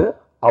சொல்லிட்டு,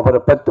 அவரை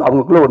பற்றி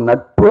அவங்களுக்குள்ள ஒரு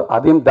நட்பு,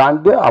 அதையும்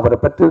தாண்டி அவரை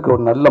பற்றி இருக்க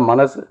ஒரு நல்ல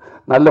மனசு,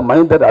 நல்ல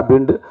மனிதர்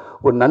அப்படின்ட்டு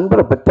ஒரு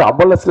நண்பரை பற்றி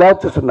அவ்வளோ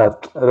ஸ்லாச்சு சொன்னார்.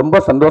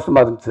 ரொம்ப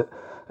சந்தோஷமாக இருந்துச்சு.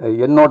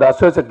 என்னோட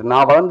அசோசியேட்,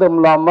 நான் வளர்ந்தும்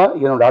இல்லாமல்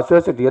என்னோட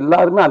அசோசியேட்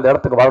எல்லாருமே அந்த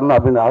இடத்துக்கு வரணும்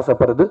அப்படின்னு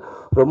ஆசைப்படுறது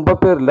ரொம்ப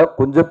பேர் இல்லை,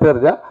 கொஞ்சம்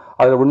பேர் தான்.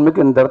 அதில்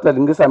உண்மைக்கு இந்த இடத்துல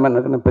லிங்குசாமி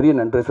எனக்கு நான் பெரிய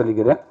நன்றி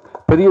சொல்லிக்கிறேன்.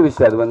 பெரிய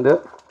விஷயம் அது வந்து.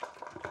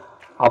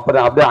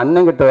 அப்புறம் அப்படியே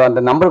அண்ணங்கிட்ட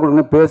அந்த நம்பர்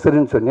கொடுங்க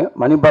பேசுகிறேன்னு சொன்னேன்.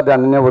 மணிபாரதி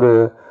அண்ணனே ஒரு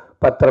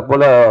 10:30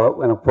 போல்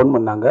எனக்கு ஃபோன்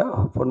பண்ணாங்க.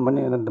 ஃபோன்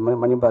பண்ணி இந்த மாதிரி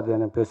மணிபாரதி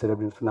அண்ணன் பேசுகிறேன்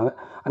அப்படின்னு சொன்னாங்க.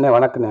 அண்ணே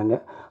வணக்கண்ணே. அண்ணே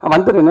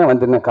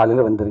வந்துருங்கண்ணே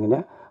காலையில் வந்துருங்கண்ணே.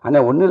 அண்ணே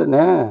ஒன்றும்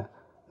இல்லைண்ணே,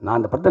 நான்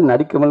அந்த படத்தை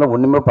நடிக்கமில்ல,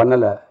 ஒன்றுமே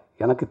பண்ணலை,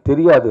 எனக்கு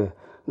தெரியாது,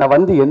 நான்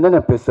வந்து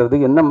என்னென்ன பேசுகிறது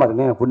என்ன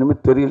மாதிரிண்ணே எனக்கு ஒன்றுமே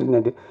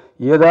தெரியலைண்ணே,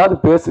 ஏதாவது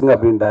பேசுங்க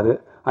அப்படின்றாரு.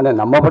 அண்ணே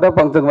நம்ம படம்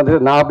ஃபங்க்ஷனுக்கு வந்து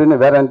நான் அப்படின்னு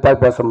வேறு என்ன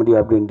பேச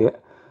முடியும் அப்படின்ட்டு,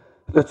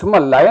 இல்லை சும்மா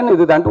லைன்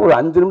இது தான்ட்டு ஒரு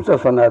 5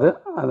 நிமிஷம் சொன்னார்.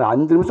 அந்த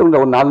 5 நிமிஷம் இல்லை,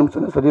 ஒரு 4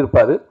 நிமிஷம் தான்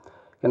சொல்லியிருப்பார்.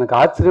 எனக்கு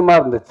ஆச்சரியமாக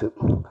இருந்துச்சு,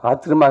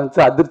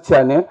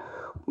 அதிர்ச்சியானே,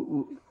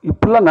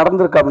 இப்படிலாம்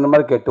நடந்திருக்கு அப்படின்ற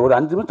மாதிரி கேட்டு ஒரு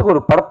 5 நிமிஷத்துக்கு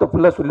ஒரு படத்தை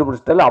ஃபுல்லாக சொல்லி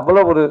முடிச்சிட்டால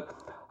அவ்வளோ ஒரு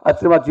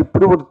ஆச்சரியமாச்சு.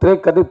 இப்படி ஒரு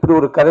திரைக்கதை, இப்படி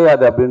ஒரு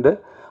கதையாது அப்படின்ட்டு.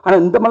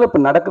 ஆனால் இந்த மாதிரி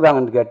இப்போ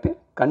நடக்குதாங்கன்னு கேட்டேன்.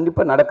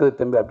 கண்டிப்பாக நடக்குது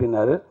தம்பி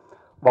அப்படின்னாரு.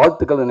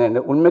 வாழ்த்துக்கள்.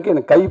 உண்மைக்கு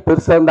எனக்கு கை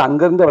பெருசாக இருந்து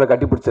அங்கேருந்து அவரை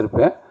கட்டி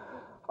பிடிச்சிருப்பேன்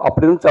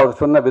அப்படின்னு அவர்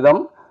சொன்ன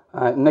விதம்.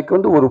 இன்றைக்கி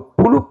வந்து ஒரு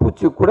புழு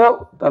பூச்சி கூட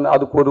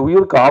அதுக்கு ஒரு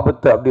உயிருக்கு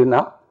ஆபத்து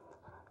அப்படின்னா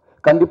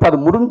கண்டிப்பாக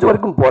அது முடிஞ்ச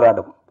வரைக்கும்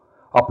போராடும்.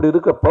 அப்படி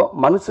இருக்கிறப்போ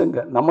மனுஷங்க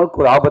நம்மளுக்கு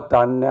ஒரு ஆபத்து,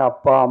 அண்ணன்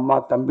அப்பா அம்மா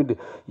தம்பிட்டு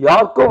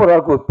யாருக்கோ ஒரு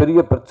ஆளுக்கு ஒரு பெரிய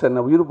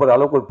பிரச்சனை, உயிர் போகிற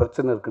அளவுக்கு ஒரு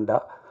பிரச்சனை இருக்குண்டா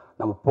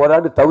நம்ம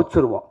போராடி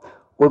தவிச்சிருவோம்.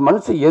 ஒரு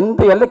மனுஷன்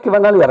எந்த எல்லைக்கு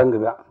வேணாலும்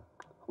இறங்குவேன்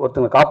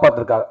ஒருத்தங்க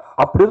காப்பாற்றுறதுக்காக.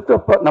 அப்படி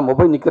இருக்கிறப்ப நம்ம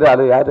போய் நிற்கிற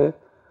ஆள் யார்?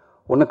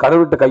 ஒன்று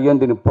கடவுள்கிட்ட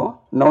கையேந்தி நிற்போம்,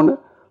 இன்னொன்று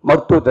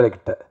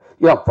மருத்துவத்துறைக்கிட்ட.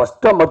 ஏன்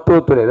ஃபஸ்ட்டாக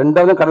மருத்துவத்துறை,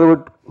 ரெண்டாவது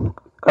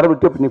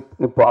கடவுள்கிட்ட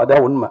நிற்போம்,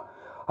 அதான் உண்மை.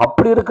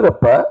 அப்படி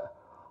இருக்கிறப்ப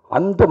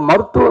அந்த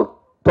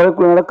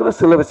மருத்துவத்துறைக்குள்ள நடக்கிற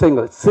சில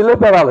விஷயங்கள் சில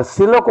பேரால்,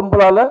 சில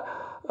கும்பலால்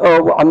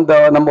அந்த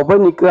நம்ம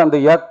போய் நிற்கிற அந்த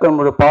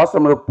ஏக்கனுடைய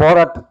பாசனுடைய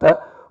போராட்டத்தை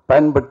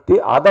பயன்படுத்தி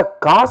அதை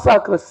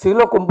காசாக்குற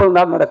சில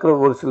கும்பல்னால் நடக்கிற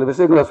ஒரு சில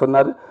விஷயங்களை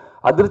சொன்னார்.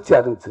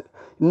 அதிர்ச்சியாக இருந்துச்சு.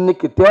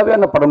 இன்றைக்கி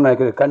தேவையான படம்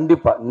நினைக்கிறேன்.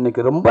 கண்டிப்பாக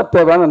இன்றைக்கி ரொம்ப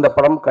தேவையான அந்த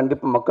படம்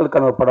கண்டிப்பாக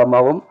மக்களுக்கான ஒரு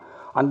படமாகவும்,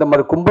 அந்த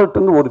மாதிரி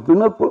கும்பல்ட்டு ஒரு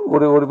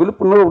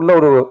விழிப்புணர்வு உள்ள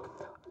ஒரு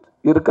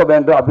இருக்க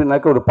வேண்டும் அப்படின்னு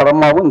நினைக்கிற ஒரு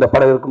படமாகவும் இந்த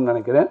படம் இருக்கும்னு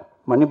நினைக்கிறேன்.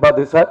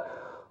 மணிபாரதி சார்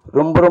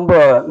ரொம்ப ரொம்ப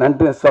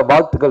நன்றி சார்,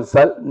 வாழ்த்துக்கள்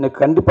சார். இன்னைக்கு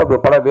கண்டிப்பாக ஒரு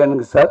படம்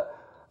வேணுங்க சார்.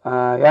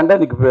 ஏன்டா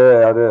இன்னைக்கு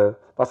அது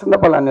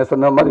வசந்தபால் அண்ணன்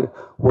சொன்ன மாதிரி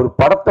ஒரு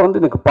படத்தை வந்து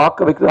இன்னைக்கு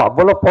பார்க்க வைக்கிறது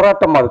அவ்வளோ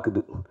போராட்டமாக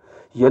இருக்குது.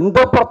 எந்த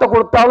படத்தை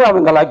கொடுத்தாலும்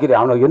அவங்க லாக்கிறேன்,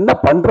 அவனுக்கு என்ன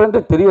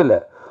பண்ணுறேன்னு தெரியல.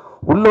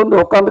 உள்ளே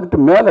வந்து உட்காந்துக்கிட்டு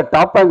மேலே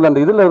டாப் ஆங்கில்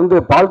அந்த இதில் இருந்து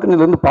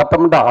பால்கனிலேருந்து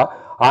பார்த்தோம்னா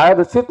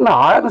 1000 சீட்னா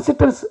 1000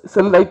 சீட்டு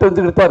செல் லைட்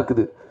வந்துக்கிட்டு தான்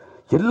இருக்குது.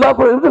 எல்லா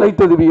படத்துக்கும்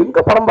லைட் எதுவி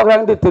எங்கே படம்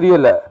பார்க்குறாங்கன்னே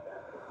தெரியல.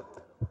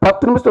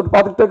 10 நிமிஷத்துக்கு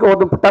பார்த்துக்கிட்டே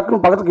ஒரு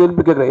டக்குன்னு பக்கத்துக்கு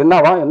எழுப்பி கேட்குறேன்,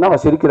 என்னவா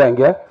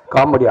சிரிக்கிறாங்க,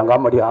 காமெடியா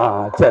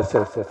சரி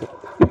சரி சரி சரி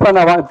இப்போ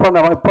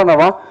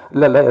என்னவா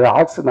இல்லை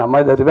ஆக்ஷன் அம்மா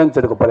இதை ரிவெஞ்ச்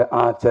எடுக்க போகிறேன்,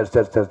 சரி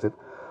சரி சரி சரி.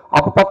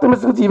 அப்போ 10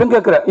 நிமிஷம் கழிச்சு இவன்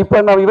கேட்குறேன், இப்போ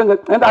என்ன இவங்க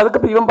ஏன்னா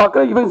அதுக்கப்புறம் இவன்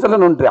பார்க்குறேன், இவன்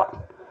சொல்லணுன்றான்.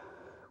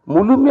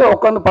 முழுமையாக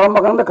உட்காந்து படம்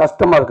பார்க்கறது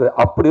கஷ்டமாக இருக்குது.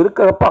 அப்படி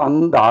இருக்கிறப்ப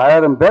அந்த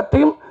 1000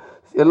 பேர்த்தையும்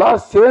எல்லாம்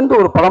சேர்ந்து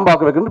ஒரு படம்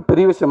பார்க்க வைக்கிறது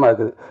பெரிய விஷயமா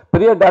இருக்குது.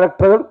 பெரிய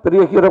டைரக்டர்கள்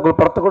பெரிய ஹீரோக்கள்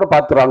படத்தை கூட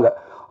பார்த்துறாங்க.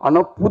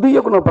 ஆனால் புதிய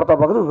இயக்குனர் படத்தை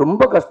பார்க்குறது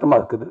ரொம்ப கஷ்டமாக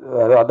இருக்குது.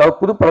 அதாவது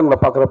புது படங்களை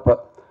பார்க்குறப்ப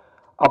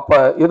அப்போ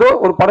ஏதோ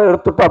ஒரு படம்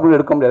எடுத்துட்டோம் அப்படின்னு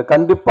எடுக்க முடியாது.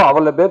 கண்டிப்பாக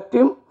அவளை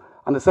பேர்த்தையும்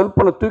அந்த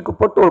செல்ஃபோனை தூக்கி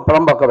போட்டு ஒரு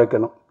படம் பார்க்க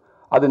வைக்கணும்.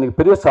 அது இன்றைக்கி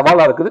பெரிய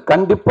சவாலாக இருக்குது.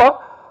 கண்டிப்பாக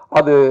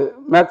அது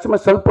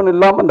மேக்ஸிமம் செல்ஃபோன்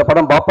இல்லாமல் அந்த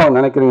படம் பார்ப்பாங்க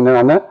நினைக்கிறீங்கண்ணே.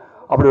 நான்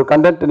அப்படி ஒரு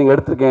கண்டென்ட் நீங்கள்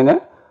எடுத்துருக்கீங்கண்ணே,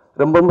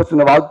 ரொம்ப ரொம்ப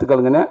சின்ன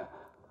வாழ்த்துக்கள்ங்கண்ணே.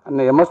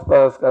 அண்ணன் எம்எஸ்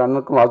பாஸ்கர்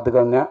அண்ணனுக்கும்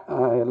வாழ்த்துக்கள்ண்ணே.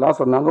 எல்லாம்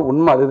சொன்னாங்க,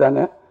 உண்மை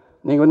அதுதானே.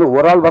 நீங்கள் வந்து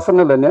ஒரு ஆள்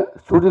வசனம் இல்லைண்ணே,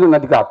 ஸ்டுடியோவில்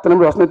நடிக்க அத்தனை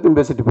பேர் வசனத்தையும்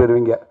பேசிட்டு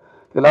போயிடுவீங்க.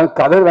 எல்லாரும்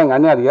கதறுவாங்க,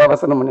 அண்ணே அது ஏன்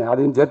வசனம் பண்ணி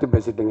அதையும் சேர்த்து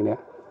பேசிட்டீங்கண்ணே.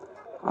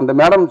 அந்த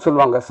மேடம்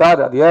சொல்லுவாங்க, சார்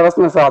அது ஏன்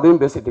வசனம் சார்,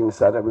 அதையும் பேசிட்டீங்க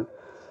சார் அப்படின்னு.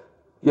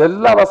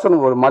 எல்லா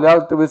வசனம் ஒரு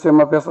மலையாளத்து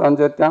விஷயமா பேசுகிறான்னு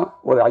சேர்த்தேன்,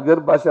 ஒரு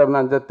ஐயர் பாஷையாக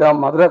இருந்தாலும் சேர்த்தேன்,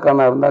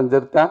 மதுரைக்காரனாக இருந்தாலும்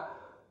சேர்த்தேன்,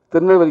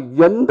 திருநெல்வேலி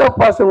எந்த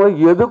பாஷைகளும்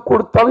எது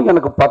கொடுத்தாலும்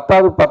எனக்கு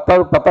பத்தாது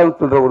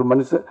சொல்கிற ஒரு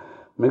மனுஷன்,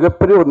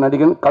 மிகப்பெரிய ஒரு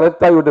நடிகன்.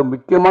 கலைத்தாயோட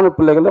முக்கியமான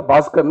பிள்ளைகளில்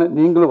பாஸ்கர்னு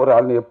நீங்களும் ஒரு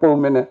ஆள்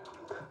எப்போவுமே.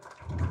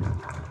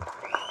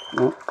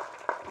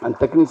 அந்த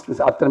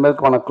டெக்னீஷியன்ஸ் அத்தனை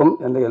பேருக்கு வணக்கம்.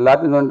 எந்த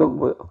எல்லாத்தையும் வேண்டும்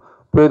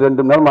போய்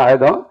 2 மணி நேரம்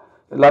ஆகிடும்.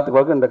 எல்லாத்துக்கும்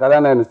வரைக்கும் இந்த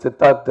கதாநாயகன்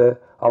சித்தார்த்து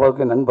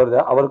அவருக்கு நண்பர்,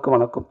 அவருக்கும்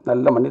வணக்கம்.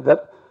 நல்ல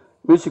மனிதர்.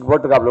 மியூசிக்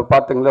போட்டுருக்காப்புல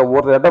பார்த்தீங்களா,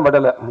 ஒரு இடம்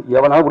விடலை,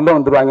 எவனாலும் உள்ளே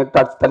வந்துடுவாங்க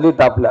தள்ளி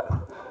டாப்பில்.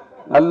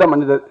 நல்ல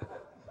மனிதர்.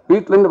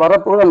 வீட்டிலேருந்து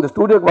வரப்போ கூட அந்த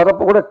ஸ்டூடியோக்கு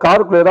வரப்போ கூட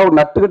காருக்குள்ளே ஏதாவது ஒரு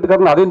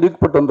நட்டுக்கிட்டுக்காரன்னு அதையும்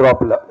லீக் போட்டு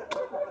வந்துடுவாப்புல.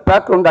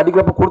 பேக்ரவுண்ட்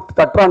அடிக்கிறப்ப கொடுத்து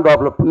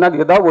தட்டுறான்டுவாப்புல,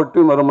 பின்னாடி ஏதாவது ஒரு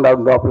டீம் வர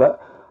முடியாதுவாப்புல.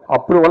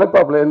 அப்படி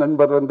உழைப்பாப்புல என்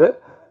நண்பர் வந்து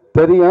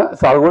தெரியும்.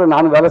 ஸோ அது கூட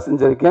நானும் வேலை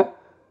செஞ்சுருக்கேன்.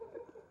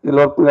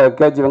 இதில் ஒரு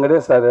கேஜி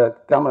வெங்கடேஷ் சார்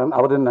கேமரான்,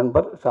 அவரின்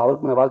நண்பர். ஸோ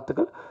அவருக்கு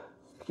வாழ்த்துக்கள்.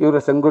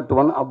 ஹீரோ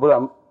செங்குட்டுவன்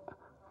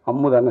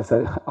அம்மு தானே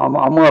சார்,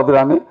 ஆமாம் அம்மு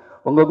அபிராமி,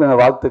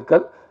 உங்களுக்கு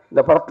வாழ்த்துக்கள்.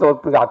 இந்த படத்தில்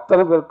ஒர்க்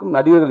அத்தனை பேருக்கும்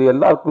நடிகர்கள்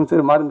எல்லாருக்கும்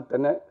சரி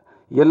மாறிட்டேன்னு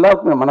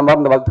எல்லாருக்கும்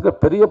மனமார்ந்த வாழ்த்துக்கள்.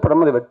 பெரிய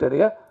படம் அதை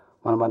வெற்றியடைய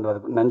மனமார்ந்த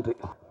வாழ்த்துக்கள். நன்றி.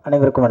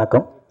 அனைவருக்கும்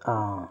வணக்கம்.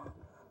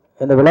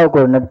 இந்த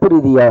விழாவுக்கு ஒரு நட்பு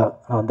ரீதியாக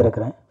நான்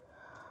வந்திருக்கிறேன்.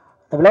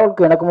 இந்த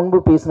விழாவுக்கு எனக்கு முன்பு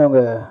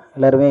பேசினவங்க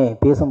எல்லாருமே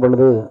பேசும்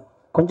பொழுது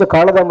கொஞ்சம்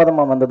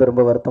காலதாமதமாக வந்தது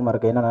ரொம்ப வருத்தமாக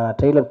இருக்குது. ஏன்னா நான்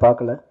ட்ரெய்லர்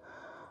பார்க்கல,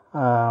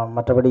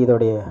 மற்றபடி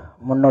இதோடைய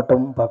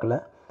முன்னோட்டமும் பார்க்கல,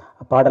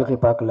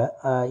 பாடல்கள் பார்க்கல.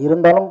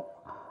 இருந்தாலும்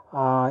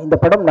இந்த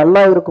படம்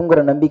நல்லா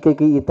இருக்குங்கிற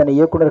நம்பிக்கைக்கு இத்தனை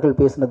இயக்குநர்கள்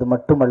பேசினது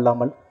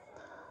மட்டுமல்லாமல்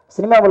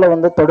சினிமாவில்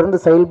வந்து தொடர்ந்து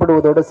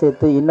செயல்படுவதோடு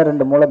சேர்த்து இன்னும்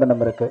 2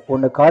 மூலதனம் இருக்குது.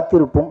 ஒன்று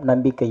காத்திருப்பும்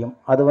நம்பிக்கையும்.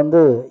 அது வந்து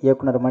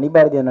இயக்குனர்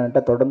மணிபாரதி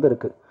அண்ணன்ட்ட தொடர்ந்து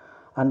இருக்குது.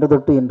 அன்று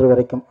தொட்டு இன்று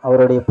வரைக்கும்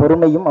அவருடைய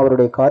பொறுமையும்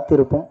அவருடைய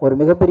காத்திருப்பும் ஒரு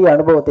மிகப்பெரிய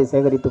அனுபவத்தை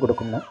சேகரித்து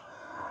கொடுக்கும்னு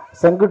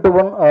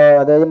செங்குட்டுவன்,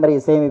 அதே மாதிரி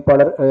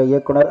இசையமைப்பாளர்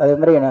இயக்குனர், அதே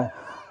மாதிரி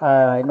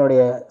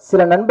என்னுடைய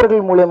சில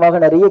நண்பர்கள் மூலியமாக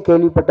நிறைய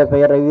கேள்விப்பட்ட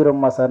பெயர்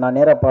ரவிரம்மா சார். நான்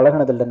நேராக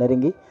பழகினதில்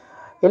நெருங்கி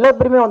எல்லா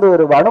பேருமே வந்து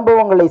ஒரு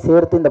அனுபவங்களை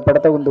சேர்த்து இந்த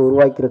படத்தை வந்து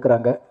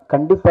உருவாக்கியிருக்கிறாங்க.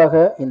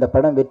 கண்டிப்பாக இந்த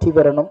படம் வெற்றி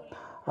பெறணும்.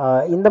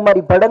 இந்த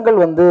மாதிரி படங்கள்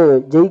வந்து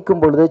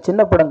ஜெயிக்கும் பொழுது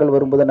சின்ன படங்கள்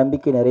வரும்போது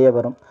நம்பிக்கை நிறைய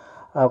வரும்.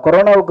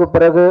 கொரோனாவுக்கு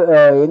பிறகு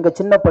எங்கள்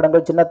சின்ன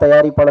படங்கள் சின்ன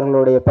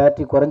தயாரிப்பாளர்களுடைய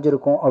பேட்டரி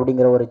குறைஞ்சிருக்கும்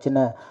அப்படிங்கிற ஒரு சின்ன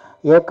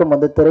ஏக்கம்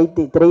வந்து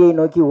திரையை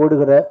நோக்கி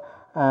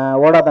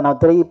ஓடாத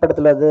நான்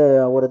திரைப்படத்தில் அது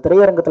ஒரு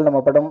திரையரங்கத்தில்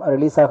நம்ம படம்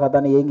ரிலீஸ்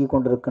ஆகாதானே இயங்கி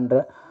கொண்டிருக்கின்ற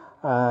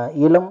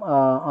இளம்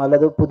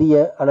அல்லது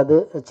புதிய அல்லது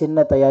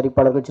சின்ன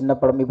தயாரிப்பாளர்கள் சின்ன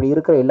படம் இப்படி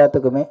இருக்கிற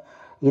எல்லாத்துக்குமே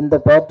இந்த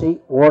பேட்டரி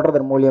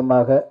ஓடுறதன்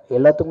மூலியமாக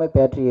எல்லாத்துக்குமே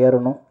பேட்டரி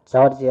ஏறணும்,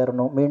 சார்ஜ்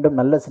ஏறணும், மீண்டும்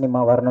நல்ல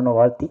சினிமா வரணும்னு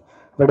வாழ்த்தி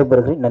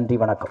விடைபெறுகிறேன். நன்றி,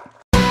 வணக்கம்.